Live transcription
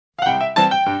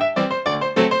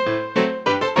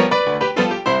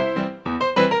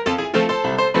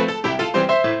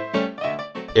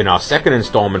In our second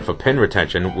installment for pin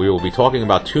retention, we will be talking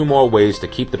about 2 more ways to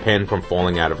keep the pin from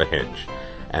falling out of a hinge,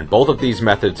 and both of these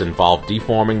methods involve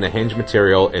deforming the hinge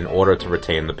material in order to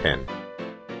retain the pin.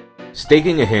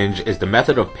 Staking a hinge is the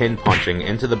method of pin punching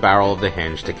into the barrel of the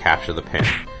hinge to capture the pin.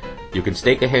 You can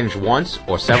stake a hinge once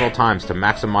or several times to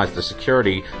maximize the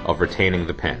security of retaining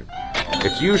the pin.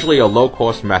 It's usually a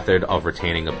low-cost method of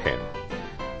retaining a pin.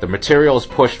 The material is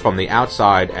pushed from the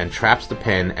outside and traps the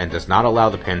pin and does not allow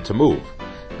the pin to move.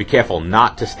 Be careful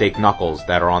not to stake knuckles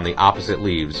that are on the opposite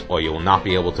leaves, or you will not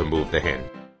be able to move the hinge.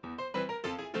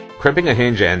 Crimping a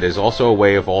hinge end is also a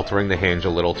way of altering the hinge a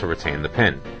little to retain the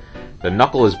pin. The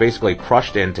knuckle is basically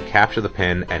crushed in to capture the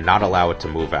pin and not allow it to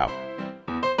move out.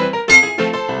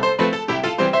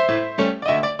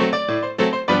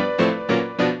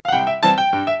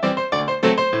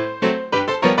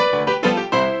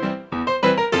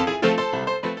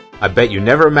 I bet you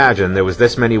never imagined there was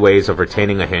this many ways of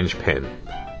retaining a hinge pin.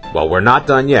 Well, we're not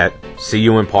done yet. See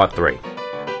you in part 3.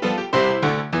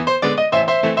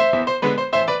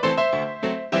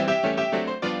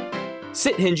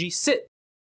 Sit, Hingy, sit!